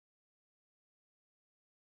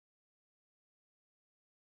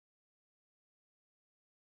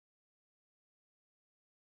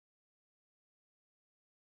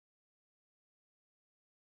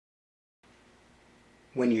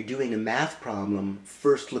When you're doing a math problem,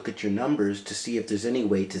 first look at your numbers to see if there's any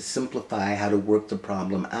way to simplify how to work the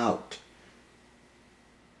problem out.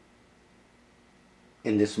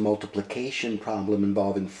 In this multiplication problem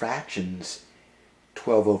involving fractions,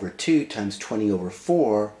 12 over 2 times 20 over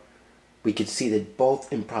 4, we could see that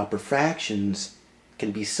both improper fractions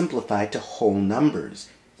can be simplified to whole numbers.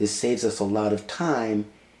 This saves us a lot of time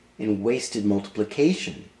in wasted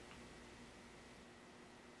multiplication.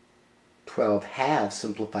 12 halves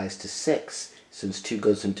simplifies to 6, since 2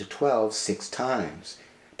 goes into 12 6 times.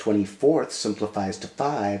 24ths simplifies to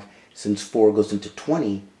 5, since 4 goes into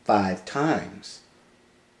 20 5 times.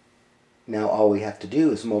 Now all we have to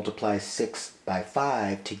do is multiply 6 by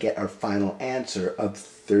 5 to get our final answer of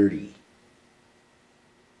 30.